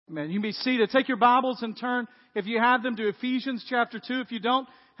Amen. You can be seated. Take your Bibles and turn, if you have them, to Ephesians chapter 2. If you don't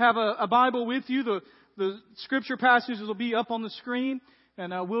have a Bible with you, the scripture passages will be up on the screen,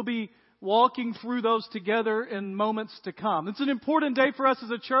 and we'll be walking through those together in moments to come. It's an important day for us as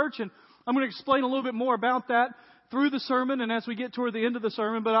a church, and I'm going to explain a little bit more about that through the sermon and as we get toward the end of the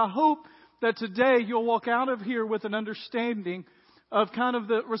sermon. But I hope that today you'll walk out of here with an understanding of kind of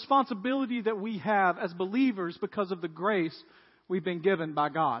the responsibility that we have as believers because of the grace we've been given by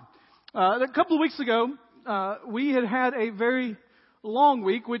God. A couple of weeks ago, we had a very long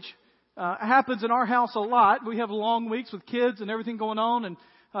week, which happens in our house a lot. We have long weeks with kids and everything going on, and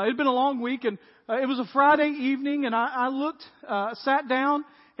it had been a long week, and it was a Friday evening, and I sat down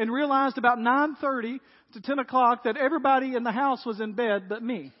and realized about 9:30 to 10 o'clock that everybody in the house was in bed but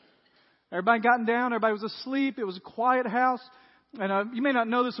me. Everybody gotten down, everybody was asleep. It was a quiet house. And you may not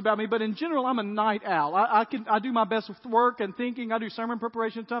know this about me, but in general, I'm a night owl. I do my best with work and thinking. I do sermon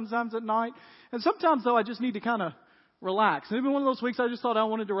preparation sometimes at night. And sometimes, though, I just need to kind of relax. And even one of those weeks, I just thought I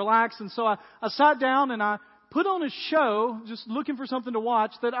wanted to relax. And so I sat down and I put on a show, just looking for something to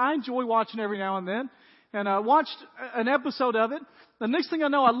watch that I enjoy watching every now and then. And I watched an episode of it. The next thing I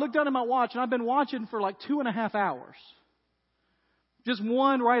know, I looked down at my watch, and I've been watching for like 2.5 hours. Just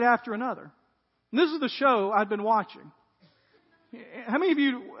one right after another. And this is the show I've been watching. How many of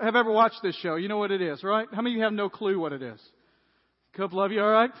you have ever watched this show? You know what it is, right? How many of you have no clue what it is? A couple of you, all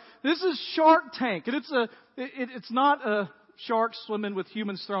right? This is Shark Tank, and it's not a shark swimming with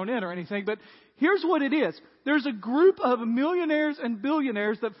humans thrown in or anything, but here's what it is. There's a group of millionaires and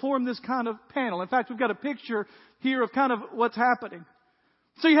billionaires that form this kind of panel. In fact, we've got a picture here of kind of what's happening.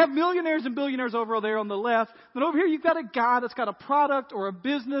 So you have millionaires and billionaires over there on the left. Then over here you've got a guy that's got a product or a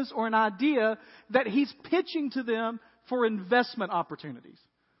business or an idea that he's pitching to them for investment opportunities.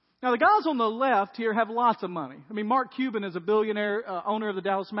 Now, the guys on the left here have lots of money. I mean, Mark Cuban is a billionaire, owner of the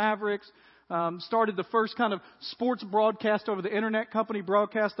Dallas Mavericks, started the first kind of sports broadcast over the internet company,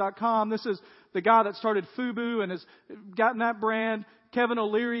 broadcast.com. This is the guy that started FUBU and has gotten that brand. Kevin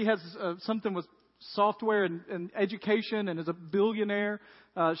O'Leary has something with software and education and is a billionaire.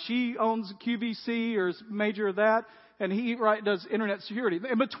 She owns QVC or is major of that. And he does internet security.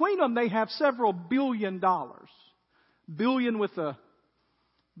 In between them, they have several $1 billion. Billion with a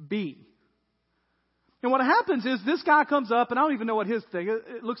B. And what happens is this guy comes up, and I don't even know what his thing.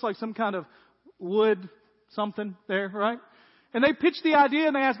 It looks like some kind of wood something there, right? And they pitch the idea,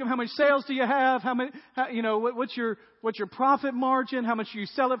 and they ask him, how much sales do you have? What's your profit margin? How much do you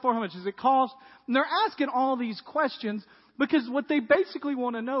sell it for? How much does it cost? And they're asking all these questions because what they basically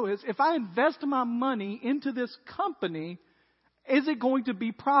want to know is, if I invest my money into this company, is it going to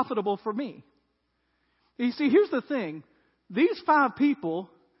be profitable for me? You see, here's the thing. These 5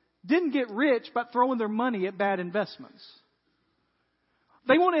 people didn't get rich by throwing their money at bad investments.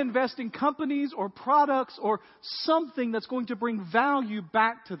 They want to invest in companies or products or something that's going to bring value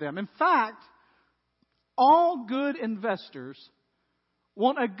back to them. In fact, all good investors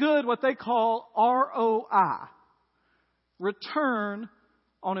want a good, what they call ROI, return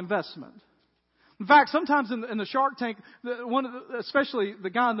on investment. In fact, sometimes in the Shark Tank, especially the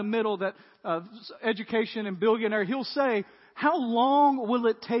guy in the middle, that education and billionaire, he'll say, how long will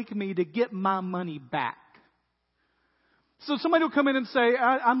it take me to get my money back? So somebody will come in and say,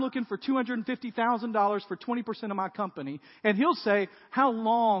 I'm looking for $250,000 for 20% of my company. And he'll say, how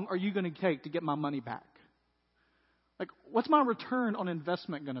long are you going to take to get my money back? Like, what's my return on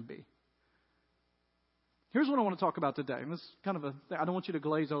investment going to be? Here's what I want to talk about today. And this is kind of I don't want you to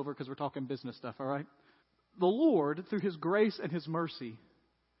glaze over because we're talking business stuff, all right? The Lord, through His grace and His mercy,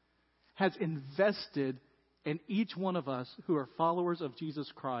 has invested in each one of us who are followers of Jesus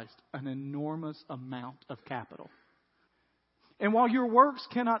Christ an enormous amount of capital. And while your works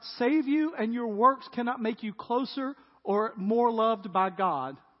cannot save you and your works cannot make you closer or more loved by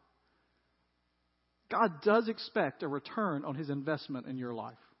God, God does expect a return on His investment in your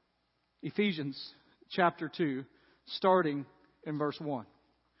life. Ephesians chapter 2, starting in verse 1.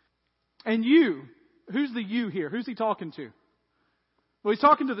 And you, who's the you here? Who's He talking to? Well, He's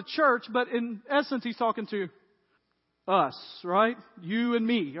talking to the church, but in essence, He's talking to us, right? You and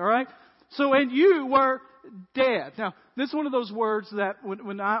me, all right? So, and you were dead. Now, this is one of those words that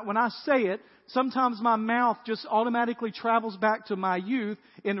when I say it, sometimes my mouth just automatically travels back to my youth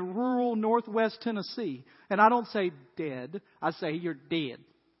in rural northwest Tennessee. And I don't say dead. I say you're dead.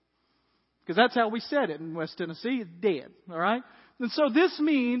 Because that's how we said it in West Tennessee, dead, all right? And so this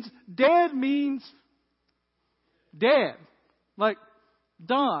means dead, like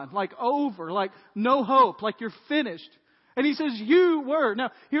done, like over, like no hope, like you're finished. And He says, you were.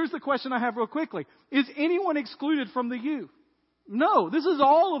 Now, here's the question I have real quickly. Is anyone excluded from the you? No, this is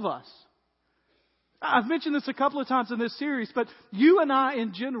all of us. I've mentioned this a couple of times in this series, but you and I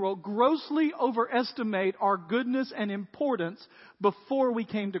in general grossly overestimate our goodness and importance before we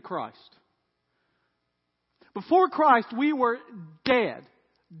came to Christ. Before Christ, we were dead,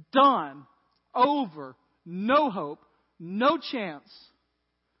 done, over, no hope, no chance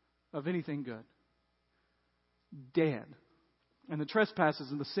of anything good. Dead. And the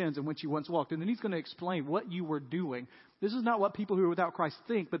trespasses and the sins in which you once walked. And then he's going to explain what you were doing. This is not what people who are without Christ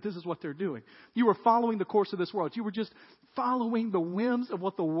think, but this is what they're doing. You were following the course of this world. You were just following the whims of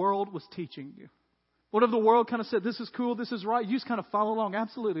what the world was teaching you. Whatever the world kind of said, this is cool, this is right, you just kind of follow along.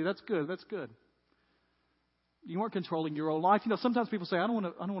 Absolutely, that's good, that's good. You weren't controlling your own life. You know, sometimes people say, I don't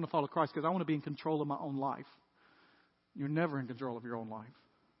want to follow Christ because I want to be in control of my own life. You're never in control of your own life.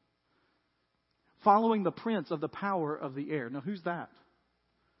 Following the prince of the power of the air. Now, who's that?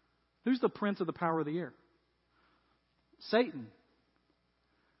 Who's the prince of the power of the air? Satan.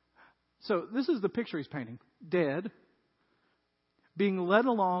 So this is the picture he's painting. Dead, being led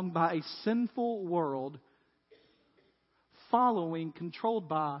along by a sinful world, following, controlled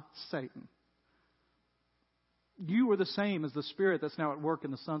by Satan. You are the same as the spirit that's now at work in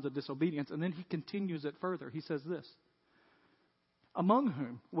the sons of disobedience. And then he continues it further. He says this. Among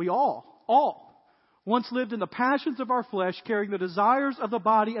whom we all, once lived in the passions of our flesh, carrying the desires of the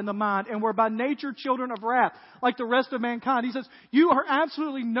body and the mind, and were by nature children of wrath, like the rest of mankind. He says, you are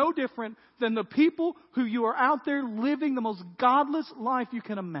absolutely no different than the people who you are out there living the most godless life you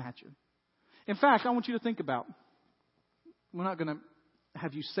can imagine. In fact, I want you to think about, we're not going to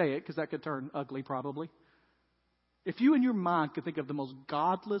have you say it because that could turn ugly probably. If you in your mind could think of the most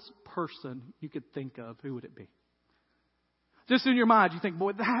godless person you could think of, who would it be? Just in your mind, you think,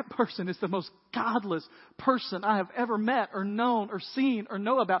 boy, that person is the most godless person I have ever met or known or seen or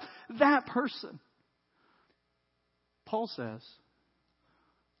know about. That person. Paul says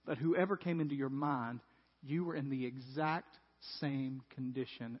that whoever came into your mind, you were in the exact same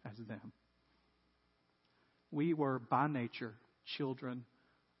condition as them. We were by nature children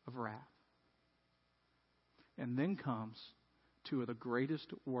of wrath. And then comes two of the greatest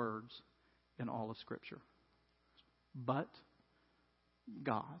words in all of Scripture. But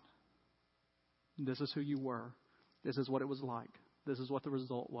God. This is who you were. This is what it was like. This is what the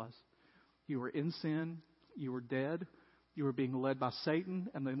result was. You were in sin. You were dead. You were being led by Satan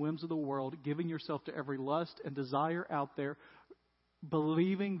and the whims of the world, giving yourself to every lust and desire out there,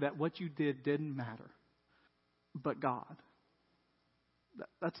 believing that what you did didn't matter. But God.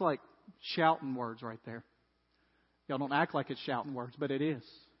 That's like shouting words right there. Y'all don't act like it's shouting words, but it is.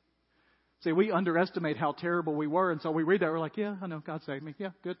 See, we underestimate how terrible we were, and so we read that, we're like, yeah, I know, God saved me. Yeah,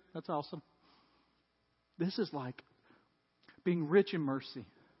 good, that's awesome. This is like being rich in mercy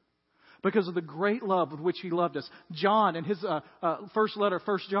because of the great love with which He loved us. John, in his first letter,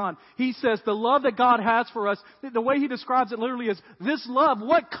 1 John, he says the love that God has for us, the way he describes it literally is, this love,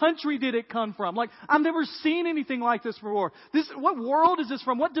 what country did it come from? Like, I've never seen anything like this before. What world is this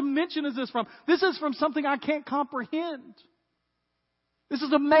from? What dimension is this from? This is from something I can't comprehend. This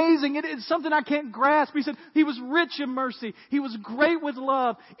is amazing. It's something I can't grasp. He said He was rich in mercy. He was great with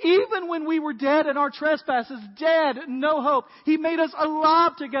love. Even when we were dead in our trespasses, dead, no hope, He made us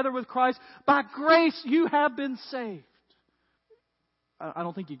alive together with Christ. By grace you have been saved. I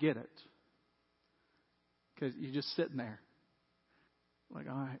don't think you get it. Because you're just sitting there. Like,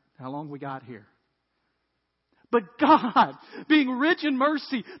 all right, how long we got here? But God, being rich in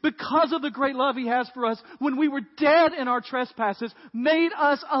mercy, because of the great love He has for us, when we were dead in our trespasses, made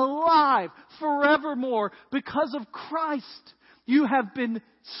us alive forevermore. Because of Christ, you have been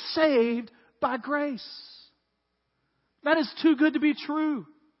saved by grace. That is too good to be true.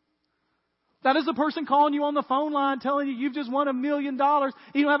 That is the person calling you on the phone line telling you you've just won $1 million.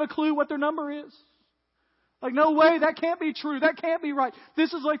 You don't have a clue what their number is. Like, no way, that can't be true. That can't be right.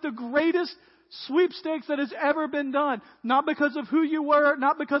 This is like the greatest sweepstakes that has ever been done. Not because of who you were,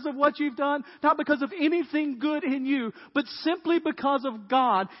 not because of what you've done, not because of anything good in you, but simply because of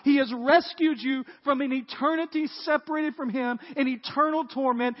God. He has rescued you from an eternity separated from Him in eternal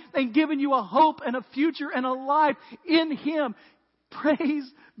torment and given you a hope and a future and a life in Him. Praise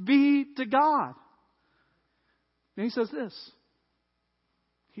be to God. And He says this.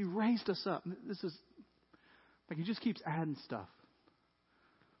 He raised us up. This is like He just keeps adding stuff.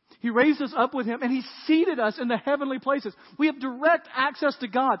 He raised us up with Him and He seated us in the heavenly places. We have direct access to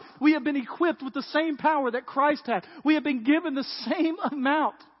God. We have been equipped with the same power that Christ had. We have been given the same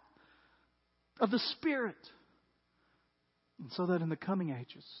amount of the Spirit. And so that in the coming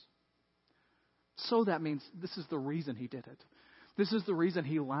ages, so that means this is the reason He did it. This is the reason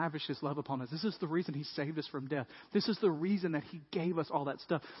He lavished His love upon us. This is the reason He saved us from death. This is the reason that He gave us all that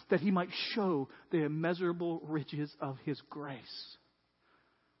stuff, that He might show the immeasurable riches of His grace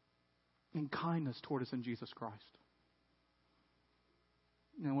and kindness toward us in Jesus Christ.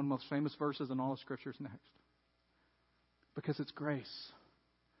 And one of the most famous verses in all of Scripture is next. Because it's grace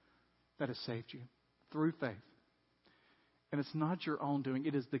that has saved you through faith. And it's not your own doing.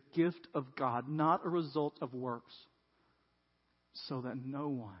 It is the gift of God, not a result of works, so that no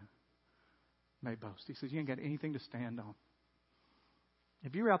one may boast. He says, you ain't got anything to stand on.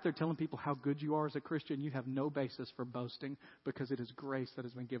 If you're out there telling people how good you are as a Christian, you have no basis for boasting, because it is grace that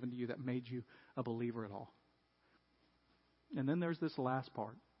has been given to you that made you a believer at all. And then there's this last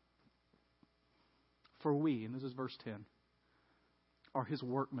part. For we, and this is verse 10, are His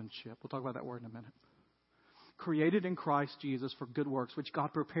workmanship. We'll talk about that word in a minute. Created in Christ Jesus for good works, which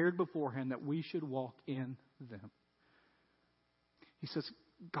God prepared beforehand that we should walk in them. He says,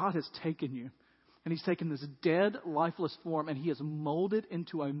 God has taken you, and He's taken this dead, lifeless form, and He has molded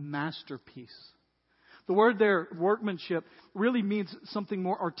into a masterpiece. The word there, workmanship, really means something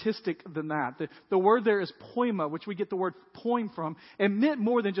more artistic than that. The word there is poema, which we get the word poem from. It meant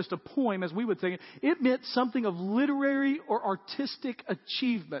more than just a poem, as we would think. It meant something of literary or artistic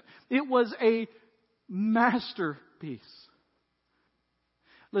achievement. It was a masterpiece.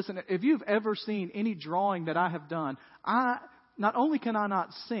 Listen, if you've ever seen any drawing that I have done, not only can I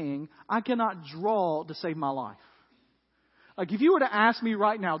not sing, I cannot draw to save my life. Like if you were to ask me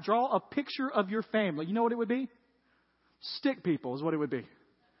right now, draw a picture of your family, you know what it would be? Stick people is what it would be.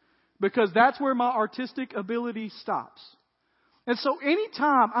 Because that's where my artistic ability stops. And so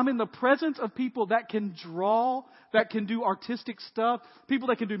anytime I'm in the presence of people that can draw, that can do artistic stuff, people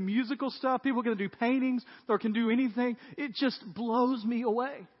that can do musical stuff, people that can do paintings, or can do anything, it just blows me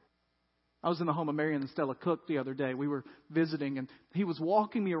away. I was in the home of Marion and Stella Cook the other day. We were visiting, and he was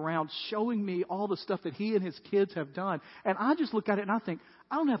walking me around, showing me all the stuff that he and his kids have done. And I just look at it and I think,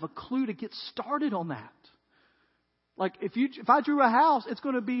 I don't have a clue to get started on that. Like if I drew a house, it's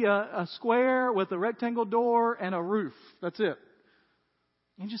going to be a square with a rectangle door and a roof. That's it.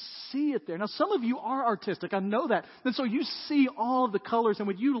 And just see it there. Now, some of you are artistic. I know that. And so you see all of the colors, and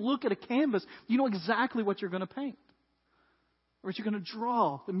when you look at a canvas, you know exactly what you're going to paint. Or what you're going to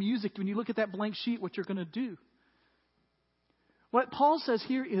draw, the music, when you look at that blank sheet, what you're going to do. What Paul says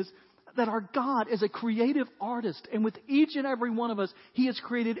here is that our God is a creative artist, and with each and every one of us, He has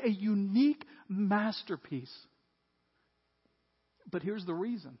created a unique masterpiece. But here's the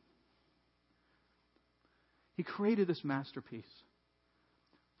reason. He created this masterpiece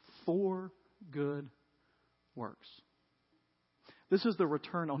for good works. This is the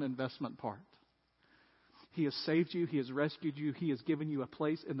return on investment part. He has saved you. He has rescued you. He has given you a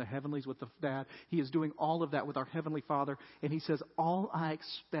place in the heavenlies with the Dad. He is doing all of that with our Heavenly Father. And He says, all I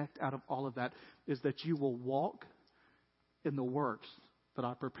expect out of all of that is that you will walk in the works that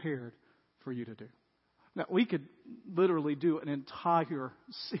I prepared for you to do. Now, we could literally do an entire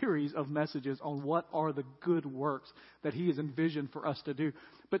series of messages on what are the good works that He has envisioned for us to do.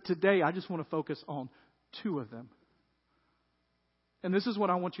 But today, I just want to focus on two of them. And this is what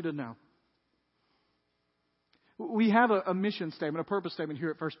I want you to know. We have a mission statement, a purpose statement here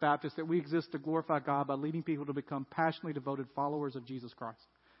at First Baptist, that we exist to glorify God by leading people to become passionately devoted followers of Jesus Christ.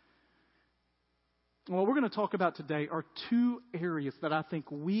 And what we're going to talk about today are two areas that I think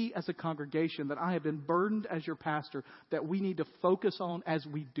we as a congregation, that I have been burdened as your pastor, that we need to focus on as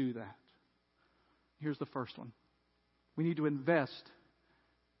we do that. Here's the first one. We need to invest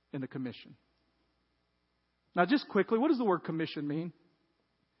in the commission. Now, just quickly, what does the word commission mean?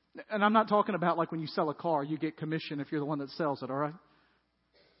 And I'm not talking about like when you sell a car, you get commission if you're the one that sells it, all right?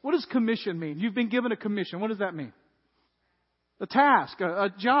 What does commission mean? You've been given a commission. What does that mean? A task, a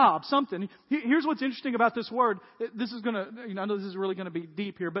job, something. Here's what's interesting about this word. This is going to, I know this is really going to be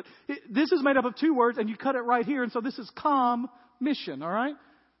deep here, but this is made up of two words, and you cut it right here. And so this is mission, all right?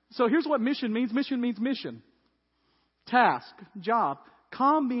 So here's what mission means. Mission means mission. Task, job.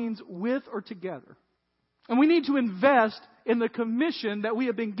 Means with or together. And we need to invest in the commission that we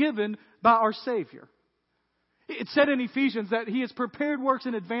have been given by our Savior. It said in Ephesians that He has prepared works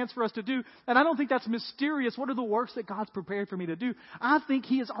in advance for us to do. And I don't think that's mysterious. What are the works that God's prepared for me to do? I think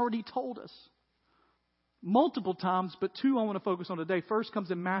He has already told us multiple times, but two I want to focus on today. First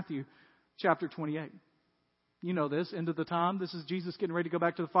comes in Matthew chapter 28. You know this, end of the time. This is Jesus getting ready to go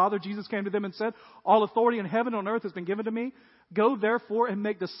back to the Father. Jesus came to them and said, all authority in heaven and on earth has been given to me. Go therefore and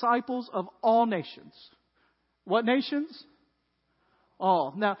make disciples of all nations. What nations?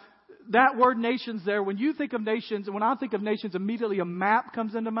 All. Now, that word nations there, when you think of nations, and when I think of nations, immediately a map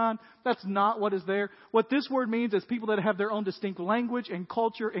comes into mind. That's not what is there. What this word means is people that have their own distinct language and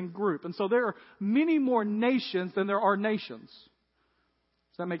culture and group. And so there are many more nations than there are nations.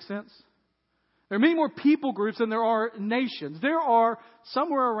 Does that make sense? There are many more people groups than there are nations. There are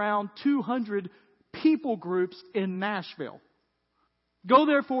somewhere around 200 people groups in Nashville. Go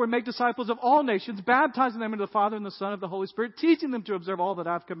therefore and make disciples of all nations, baptizing them into the Father and the Son and the Holy Spirit, teaching them to observe all that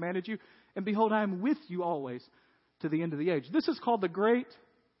I have commanded you. And behold, I am with you always to the end of the age. This is called the Great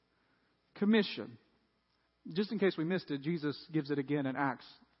Commission. Just in case we missed it, Jesus gives it again in Acts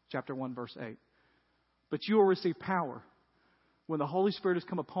chapter 1, verse 8. But you will receive power when the Holy Spirit has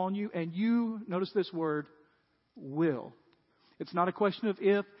come upon you, and you, notice this word, will. It's not a question of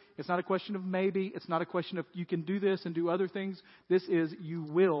if. It's not a question of maybe. It's not a question of you can do this and do other things. This is you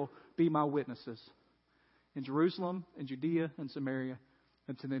will be my witnesses in Jerusalem, in Judea, and Samaria,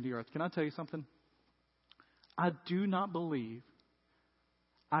 and to the end of the earth. Can I tell you something? I do not believe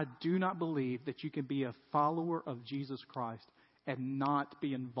that you can be a follower of Jesus Christ and not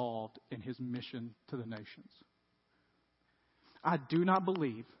be involved in His mission to the nations. I do not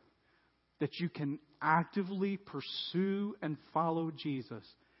believe that you can actively pursue and follow Jesus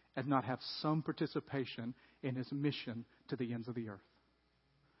and not have some participation in His mission to the ends of the earth.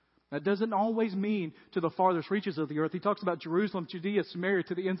 That doesn't always mean to the farthest reaches of the earth. He talks about Jerusalem, Judea, Samaria,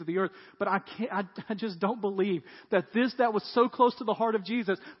 to the ends of the earth. But I just don't believe that that was so close to the heart of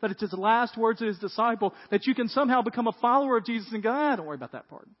Jesus, that it's His last words to His disciple, that you can somehow become a follower of Jesus and go, don't worry about that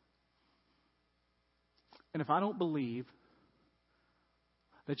part. And if I don't believe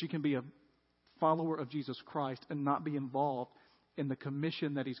that you can be a follower of Jesus Christ and not be involved in the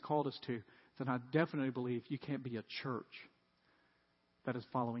commission that He's called us to, then I definitely believe you can't be a church that is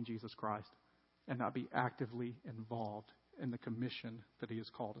following Jesus Christ and not be actively involved in the commission that He has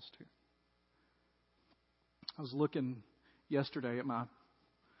called us to. I was looking yesterday at my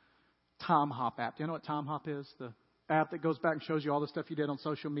Time Hop app. Do you know what Time Hop is? The app that goes back and shows you all the stuff you did on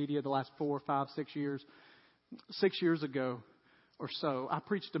social media the last 4, 5, 6 years. 6 years ago or so, I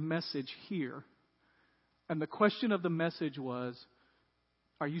preached a message here. And the question of the message was,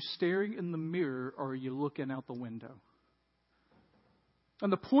 are you staring in the mirror or are you looking out the window?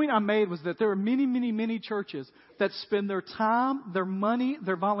 And the point I made was that there are many, many, many churches that spend their time, their money,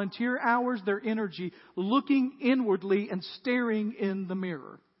 their volunteer hours, their energy looking inwardly and staring in the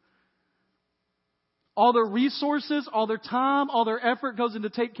mirror. All their resources, all their time, all their effort goes into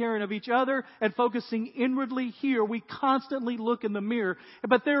take care of each other and focusing inwardly here. We constantly look in the mirror.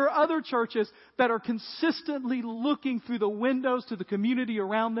 But there are other churches that are consistently looking through the windows to the community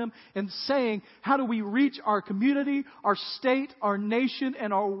around them and saying, how do we reach our community, our state, our nation,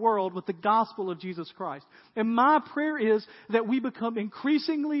 and our world with the gospel of Jesus Christ? And my prayer is that we become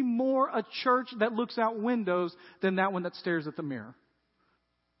increasingly more a church that looks out windows than that one that stares at the mirror.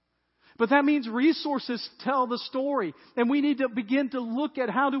 But that means resources tell the story. And we need to begin to look at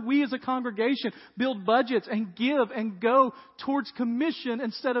how do we as a congregation build budgets and give and go towards commission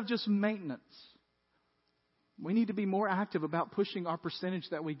instead of just maintenance. We need to be more active about pushing our percentage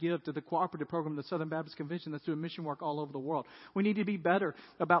that we give to the cooperative program of the Southern Baptist Convention that's doing mission work all over the world. We need to be better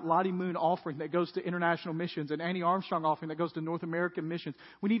about Lottie Moon offering that goes to international missions and Annie Armstrong offering that goes to North American missions.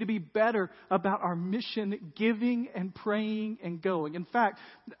 We need to be better about our mission giving and praying and going. In fact,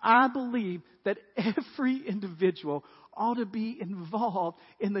 I believe that every individual ought to be involved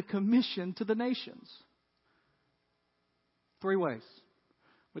in the commission to the nations. 3 ways.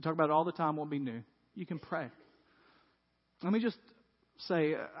 We talk about it all the time, won't be new. You can pray. Let me just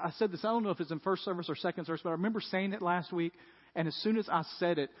say, I said this, I don't know if it's in first service or second service, but I remember saying it last week. And as soon as I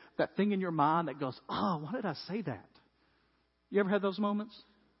said it, that thing in your mind that goes, why did I say that? You ever had those moments?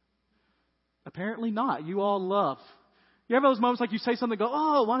 Apparently not. You all love. You ever have those moments like you say something, go,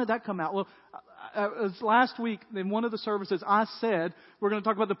 why did that come out? Well, it was last week in one of the services, I said, we're going to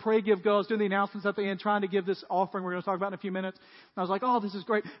talk about the pray, give, go. I was doing the announcements at the end, trying to give this offering we're going to talk about in a few minutes. And I was like, this is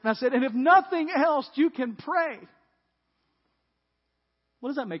great. And I said, and if nothing else, you can pray. What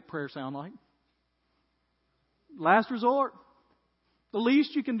does that make prayer sound like? Last resort. The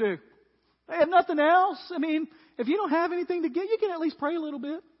least you can do. They have nothing else. I mean, if you don't have anything to give, you can at least pray a little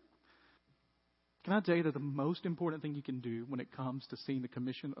bit. Can I tell you that the most important thing you can do when it comes to seeing the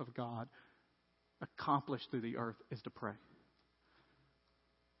commission of God accomplished through the earth is to pray.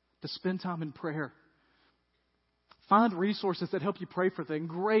 To spend time in prayer. Find resources that help you pray for things.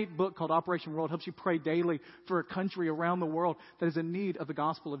 Great book called Operation World helps you pray daily for a country around the world that is in need of the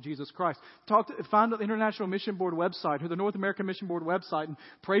gospel of Jesus Christ. Find the International Mission Board website or the North American Mission Board website and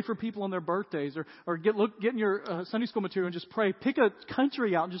pray for people on their birthdays, or get in your Sunday school material and just pray. Pick a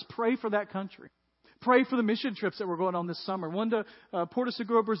country out and just pray for that country. Pray for the mission trips that we're going on this summer. One to Porto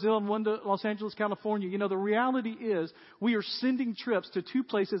Seguro, Brazil, and one to Los Angeles, California. You know, the reality is we are sending trips to two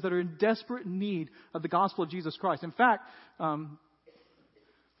places that are in desperate need of the gospel of Jesus Christ. In fact,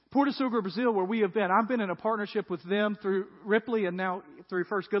 Porto Seguro, Brazil, where we have been, I've been in a partnership with them through Ripley and now through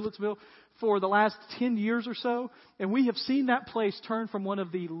First Goodlettsville for the last 10 years or so. And we have seen that place turn from one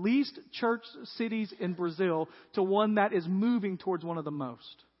of the least church cities in Brazil to one that is moving towards one of the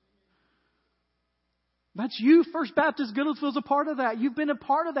most. That's you. First Baptist Goodlettsville is a part of that. You've been a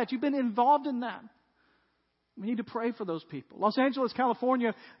part of that. You've been involved in that. We need to pray for those people. Los Angeles,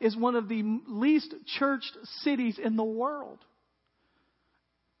 California is one of the least churched cities in the world.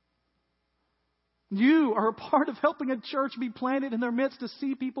 You are a part of helping a church be planted in their midst to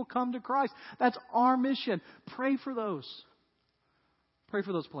see people come to Christ. That's our mission. Pray for those. Pray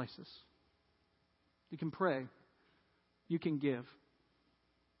for those places. You can pray. You can give.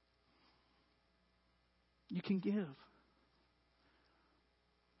 You can give.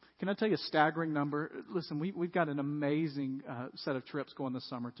 Can I tell you a staggering number? Listen, we've got an amazing set of trips going this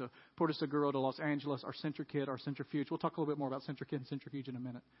summer to Porto Seguro, to Los Angeles, our CentriKid, our Centrifuge. We'll talk a little bit more about CentriKid and Centrifuge in a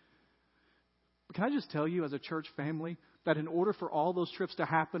minute. But can I just tell you as a church family that in order for all those trips to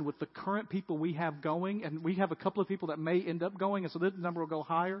happen with the current people we have going, and we have a couple of people that may end up going, and so this number will go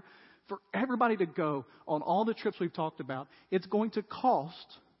higher, for everybody to go on all the trips we've talked about, it's going to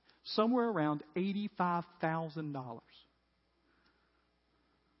cost somewhere around $85,000.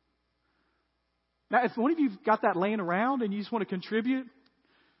 Now, if one of you've got that laying around and you just want to contribute,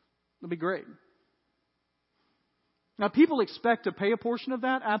 that'd be great. Now, people expect to pay a portion of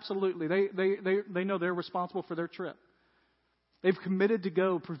that. Absolutely. They know they're responsible for their trip. They've committed to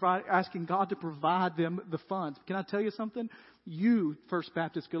go, asking God to provide them the funds. Can I tell you something? You, First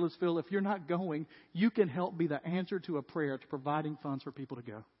Baptist Goodlettsville, if you're not going, you can help be the answer to a prayer to providing funds for people to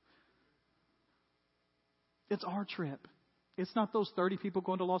go. It's our trip. It's not those 30 people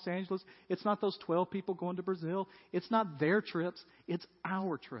going to Los Angeles. It's not those 12 people going to Brazil. It's not their trips. It's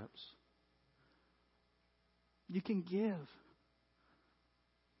our trips. You can give.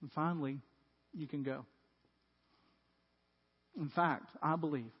 And finally, you can go. In fact, I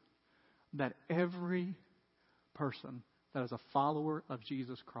believe that every person that is a follower of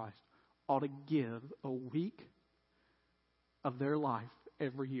Jesus Christ ought to give a week of their life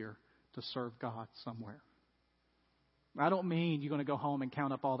every year to serve God somewhere. I don't mean you're going to go home and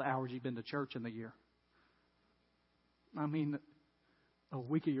count up all the hours you've been to church in the year. I mean a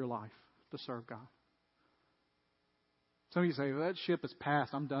week of your life to serve God. Some of you say, well, that ship is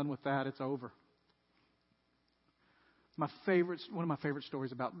past. I'm done with that. It's over. One of my favorite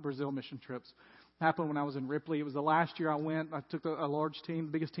stories about Brazil mission trips happened when I was in Ripley. It was the last year I went. I took a large team,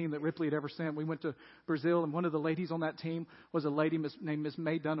 the biggest team that Ripley had ever sent. We went to Brazil, and one of the ladies on that team was a lady named Miss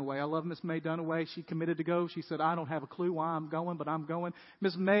May Dunaway. I love Miss May Dunaway. She committed to go. She said, I don't have a clue why I'm going, but I'm going.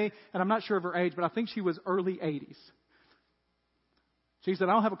 Miss May, and I'm not sure of her age, but I think she was early 80s. She said,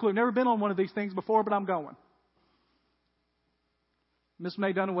 I don't have a clue. Never been on one of these things before, but I'm going. Miss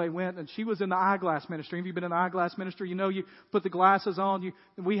May Dunaway went, and she was in the eyeglass ministry. Have you been in the eyeglass ministry? You know, you put the glasses on.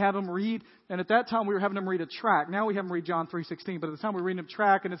 We have them read. And at that time, we were having them read a track. Now we have them read John 3:16. But at the time, we were reading a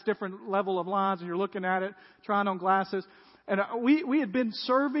track, and it's different level of lines, and you're looking at it, trying on glasses. And we had been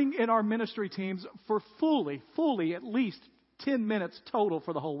serving in our ministry teams for fully at least 10 minutes total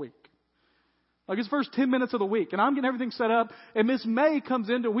for the whole week. Like it's first 10 minutes of the week. And I'm getting everything set up. And Miss May comes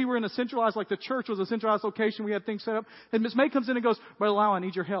in. We were in a centralized, like the church was a centralized location. We had things set up. And Miss May comes in and goes, Brother Lau, I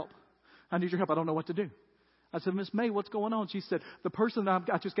need your help. I need your help. I don't know what to do. I said, Miss May, what's going on? She said, the person that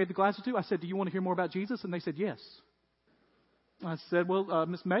I just gave the glasses to, I said, do you want to hear more about Jesus? And they said, yes. I said, well,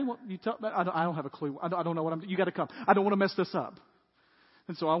 Miss May, what you tell? I don't have a clue. I don't know what you got to come. I don't want to mess this up.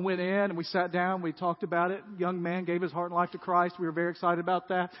 And so I went in and we sat down. We talked about it. Young man gave his heart and life to Christ. We were very excited about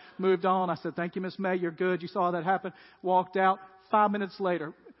that. Moved on. I said, thank you, Miss May. You're good. You saw that happen. Walked out. 5 minutes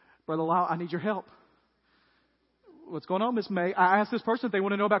later, Brother Lau, I need your help. What's going on, Miss May? I asked this person if they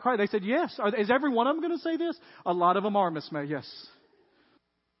want to know about Christ. They said, yes. Is every one of them going to say this? A lot of them are, Miss May. Yes.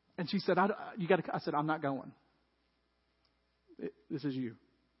 And she said, I said, I'm not going. This is you.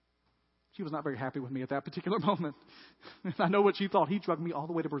 She was not very happy with me at that particular moment. I know what she thought. He drugged me all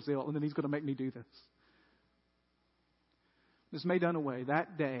the way to Brazil, and then he's going to make me do this. Miss May Dunaway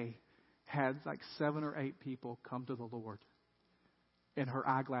that day had like 7 or 8 people come to the Lord in her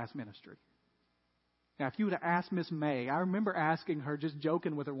eyeglass ministry. Now, if you would have asked Miss May, I remember asking her, just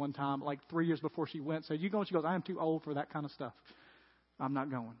joking with her one time, like 3 years before she went, said, "You going?" She goes, "I am too old for that kind of stuff. I'm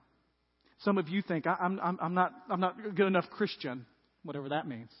not going." Some of you think I'm not a good enough Christian, whatever that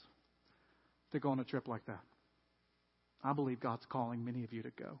means, to go on a trip like that. I believe God's calling many of you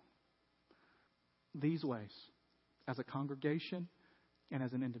to go these ways, as a congregation and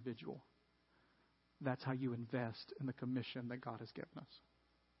as an individual. That's how you invest in the commission that God has given us.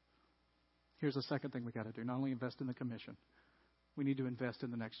 Here's the second thing we got to do. Not only invest in the commission, we need to invest in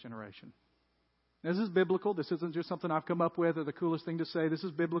the next generation. This is biblical. This isn't just something I've come up with or the coolest thing to say. This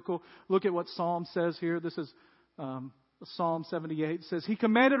is biblical. Look at what Psalm says here. This is Psalm 78. It says, He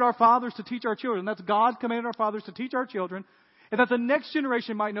commanded our fathers to teach our children. That's God commanded our fathers to teach our children, and that the next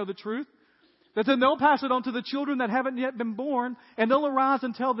generation might know the truth. That then they'll pass it on to the children that haven't yet been born, and they'll arise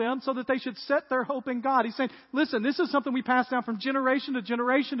and tell them, so that they should set their hope in God. He's saying, listen, this is something we pass down from generation to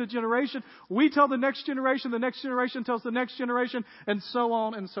generation to generation. We tell the next generation tells the next generation, and so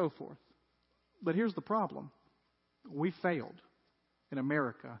on and so forth. But here's the problem. We failed in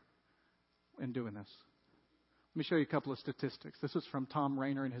America in doing this. Let me show you a couple of statistics. This is from Tom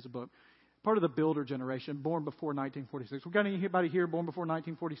Rainer in his book. Part of the builder generation, born before 1946. We got anybody here born before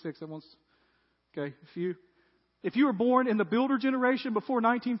 1946 that wants... Okay, if you were born in the builder generation before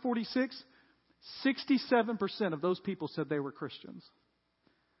 1946, 67% of those people said they were Christians.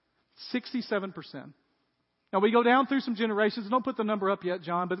 67%. Now, we go down through some generations. Don't put the number up yet,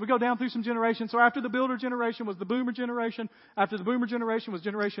 John, but we go down through some generations. So after the builder generation was the boomer generation. After the boomer generation was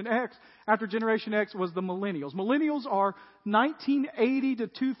Generation X. After Generation X was the millennials. Millennials are 1980 to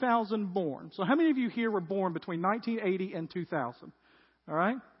 2000 born. So how many of you here were born between 1980 and 2000? All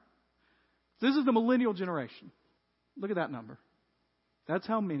right? This is the millennial generation. Look at that number. That's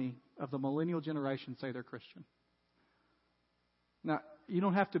how many of the millennial generation say they're Christian. Now, you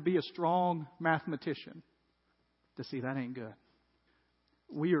don't have to be a strong mathematician to see that ain't good.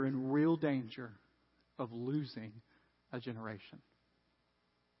 We are in real danger of losing a generation.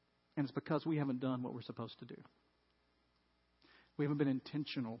 And it's because we haven't done what we're supposed to do. We haven't been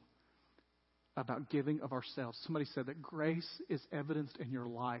intentional about giving of ourselves. Somebody said that grace is evidenced in your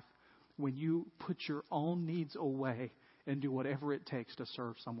life when you put your own needs away and do whatever it takes to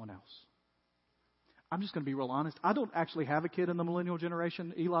serve someone else. I'm just going to be real honest. I don't actually have a kid in the millennial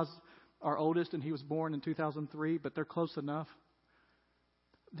generation. Eli's our oldest, and he was born in 2003, but they're close enough.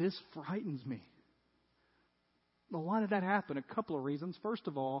 This frightens me. Well, why did that happen? A couple of reasons. First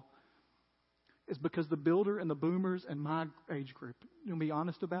of all, is because the builder and the boomers and my age group, to be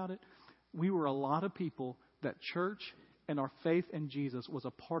honest about it, we were a lot of people that church and our faith in Jesus was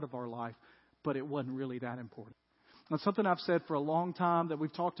a part of our life, but it wasn't really that important. That's something I've said for a long time that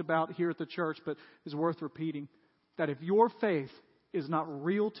we've talked about here at the church, but is worth repeating. That if your faith is not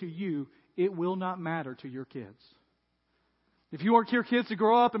real to you, it will not matter to your kids. If you want your kids to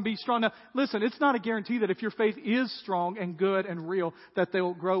grow up and be strong, now listen, it's not a guarantee that if your faith is strong and good and real, that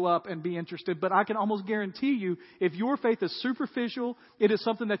they'll grow up and be interested. But I can almost guarantee you, if your faith is superficial, it is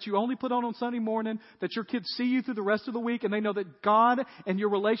something that you only put on Sunday morning, that your kids see you through the rest of the week, and they know that God and your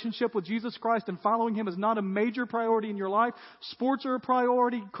relationship with Jesus Christ and following Him is not a major priority in your life. Sports are a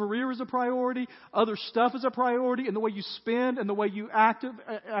priority, career is a priority, other stuff is a priority, and the way you spend and the way you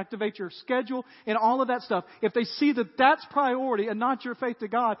activate your schedule and all of that stuff. If they see that that's priority, and not your faith to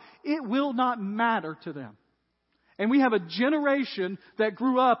God, it will not matter to them. And we have a generation that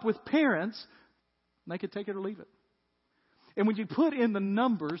grew up with parents, and they could take it or leave it. And when you put in the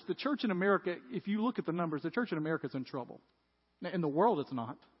numbers, the church in America, if you look at the numbers, the church in America is in trouble. In the world, it's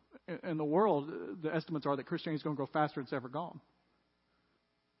not. In the world, the estimates are that Christianity is going to grow faster than it's ever gone.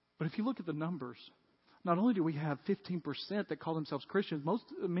 But if you look at the numbers, not only do we have 15% that call themselves Christians,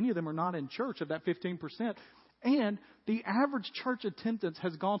 many of them are not in church of that 15%. And the average church attendance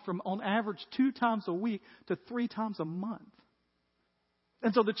has gone from, on average, 2 times a week to 3 times a month.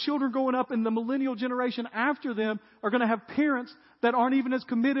 And so the children growing up in the millennial generation after them are going to have parents that aren't even as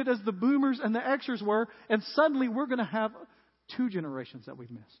committed as the boomers and the Xers were. And suddenly we're going to have 2 generations that we've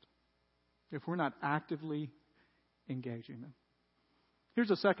missed if we're not actively engaging them. Here's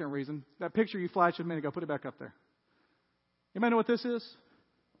the second reason. That picture you flashed a minute ago, put it back up there. Anybody know what this is?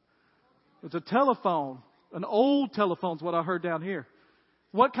 It's a telephone. An old telephone is what I heard down here.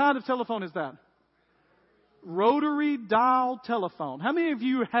 What kind of telephone is that? Rotary dial telephone. How many of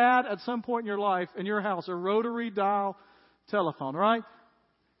you had at some point in your life, in your house, a rotary dial telephone, right?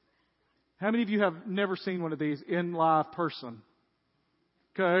 How many of you have never seen one of these in live person?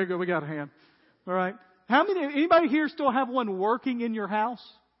 Okay, there you go. We got a hand. All right. Anybody here still have one working in your house?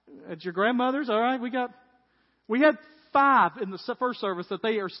 At your grandmother's? All right. We had 5 in the first service that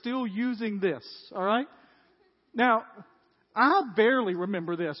they are still using this. All right? Now, I barely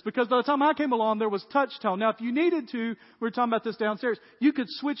remember this because by the time I came along, there was touch tone. Now, if you needed to, we were talking about this downstairs, you could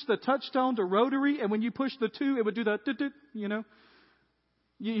switch the touch tone to rotary, and when you push the 2, it would do the doot, you know.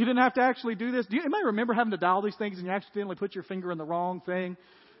 You didn't have to actually do this. Do you anybody remember having to dial these things and you accidentally put your finger in the wrong thing?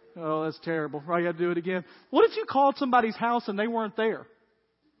 Oh, that's terrible. Right, you got to do it again. What if you called somebody's house and they weren't there?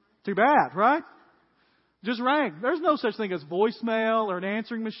 Too bad, right? Just rang. There's no such thing as voicemail or an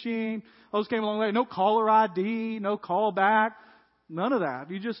answering machine. Those came along later. No caller ID, no call back, none of that.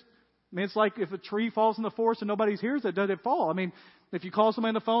 It's like if a tree falls in the forest and nobody hears it, does it fall? I mean, if you call somebody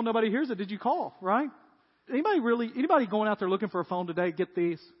on the phone, nobody hears it. Did you call, right? Anybody going out there looking for a phone today, get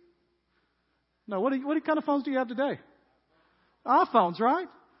these? No, what kind of phones do you have today? iPhones, right?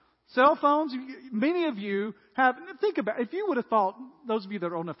 Cell phones. Many of you have, think about it. If you would have thought, those of you that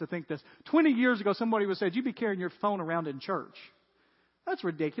are old enough to think this, 20 years ago somebody would have said, you'd be carrying your phone around in church. That's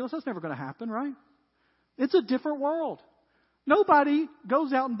ridiculous. That's never going to happen, right? It's a different world. Nobody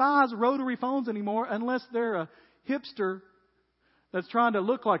goes out and buys rotary phones anymore unless they're a hipster that's trying to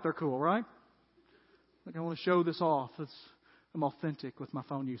look like they're cool, right? Like, I want to show this off. I'm authentic with my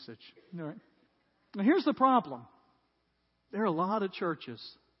phone usage. All right. Now, here's the problem. There are a lot of churches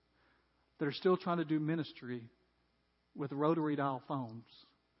that are still trying to do ministry with rotary dial phones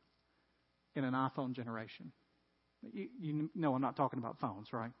in an iPhone generation. You know I'm not talking about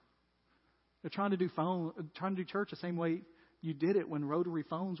phones, right? They're trying to do church the same way you did it when rotary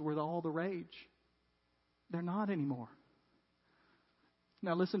phones were all the rage. They're not anymore.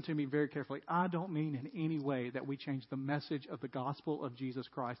 Now listen to me very carefully. I don't mean in any way that we change the message of the gospel of Jesus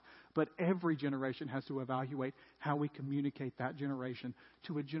Christ. But every generation has to evaluate how we communicate that generation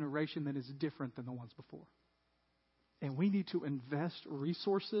to a generation that is different than the ones before. And we need to invest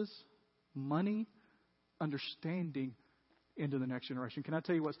resources, money, understanding into the next generation. Can I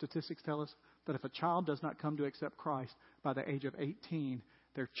tell you what statistics tell us? That if a child does not come to accept Christ by the age of 18,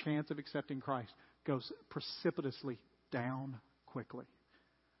 their chance of accepting Christ goes precipitously down quickly.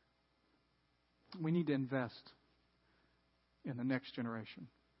 We need to invest in the next generation.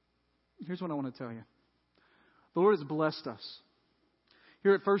 Here's what I want to tell you. The Lord has blessed us.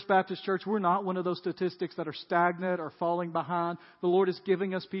 Here at First Baptist Church, we're not one of those statistics that are stagnant or falling behind. The Lord is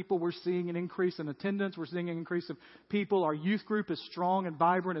giving us people. We're seeing an increase in attendance. We're seeing an increase of people. Our youth group is strong and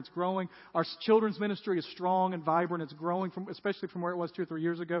vibrant. It's growing. Our children's ministry is strong and vibrant. It's growing, especially from where it was 2 or 3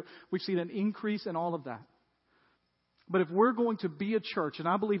 years ago. We've seen an increase in all of that. But if we're going to be a church, and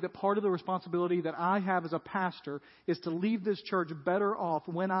I believe that part of the responsibility that I have as a pastor is to leave this church better off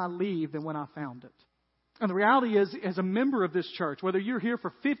when I leave than when I found it. And the reality is, as a member of this church, whether you're here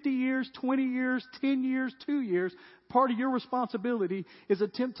for 50 years, 20 years, 10 years, 2 years, part of your responsibility is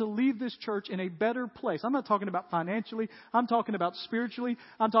attempt to leave this church in a better place. I'm not talking about financially. I'm talking about spiritually.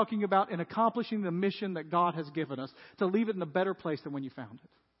 I'm talking about in accomplishing the mission that God has given us, to leave it in a better place than when you found it.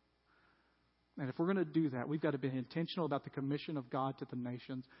 And if we're going to do that, we've got to be intentional about the commission of God to the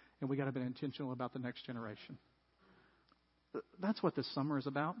nations, and we've got to be intentional about the next generation. That's what this summer is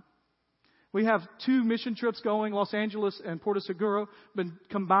about. We have 2 mission trips going, Los Angeles and Puerto Seguro, been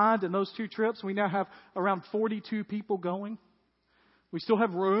combined in those 2 trips. We now have around 42 people going. We still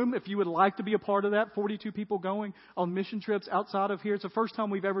have room if you would like to be a part of that. 42 people going on mission trips outside of here. It's the first time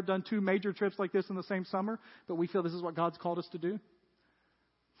we've ever done 2 major trips like this in the same summer, but we feel this is what God's called us to do.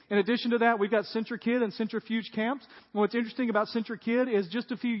 In addition to that, we've got CentriKid and Centrifuge camps. And what's interesting about CentriKid is just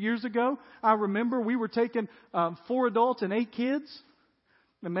a few years ago, I remember we were taking 4 adults and 8 kids.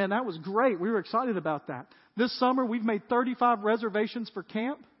 And man, that was great. We were excited about that. This summer, we've made 35 reservations for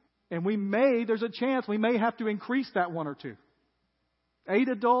camp. And there's a chance we may have to increase that 1 or 2. 8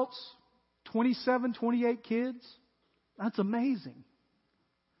 adults, 27, 28 kids. That's amazing.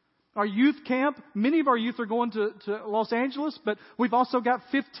 Our youth camp, many of our youth are going to Los Angeles, but we've also got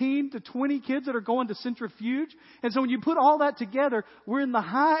 15 to 20 kids that are going to Centrifuge. And so when you put all that together, we're in the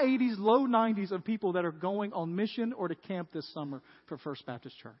high 80s, low 90s of people that are going on mission or to camp this summer for First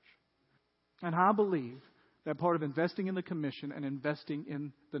Baptist Church. And I believe that part of investing in the commission and investing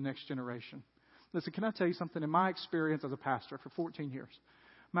in the next generation. Listen, can I tell you something? In my experience as a pastor for 14 years,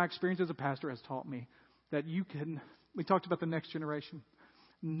 my experience as a pastor has taught me that we talked about the next generation.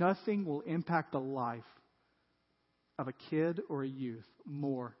 Nothing will impact the life of a kid or a youth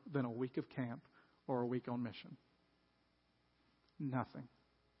more than a week of camp or a week on mission. Nothing.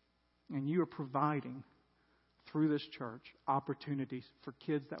 And you are providing, through this church, opportunities for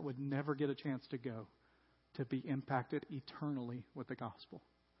kids that would never get a chance to go to be impacted eternally with the gospel.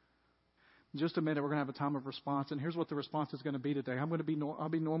 In just a minute, we're going to have a time of response. And here's what the response is going to be today. I'll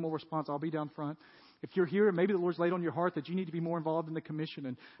be normal response. I'll be down front. If you're here and maybe the Lord's laid on your heart that you need to be more involved in the commission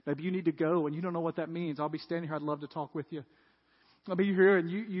and maybe you need to go and you don't know what that means, I'll be standing here. I'd love to talk with you. I'll be here and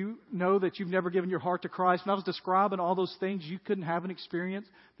you know that you've never given your heart to Christ. When I was describing all those things, you couldn't have an experience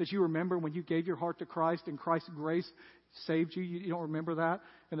that you remember when you gave your heart to Christ and Christ's grace saved you. You don't remember that.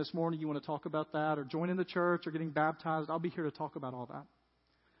 And this morning you want to talk about that or join in the church or getting baptized. I'll be here to talk about all that.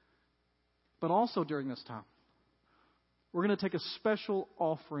 But also during this time, we're going to take a special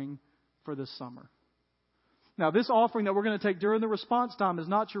offering for this summer. Now, this offering that we're going to take during the response time is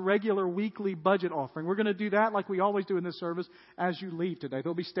not your regular weekly budget offering. We're going to do that like we always do in this service as you leave today.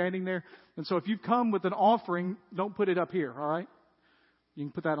 They'll be standing there. And so if you've come with an offering, don't put it up here, all right? You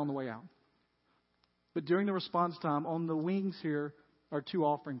can put that on the way out. But during the response time, on the wings here are 2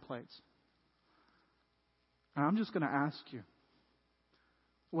 offering plates. And I'm just going to ask you,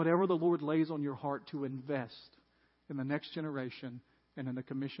 whatever the Lord lays on your heart to invest in the next generation and in the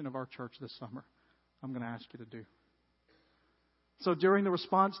commission of our church this summer, I'm going to ask you to do. So during the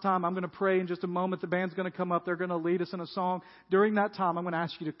response time, I'm going to pray in just a moment. The band's going to come up. They're going to lead us in a song. During that time, I'm going to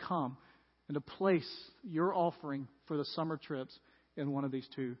ask you to come and to place your offering for the summer trips in one of these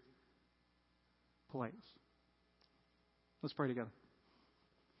 2 plates. Let's pray together.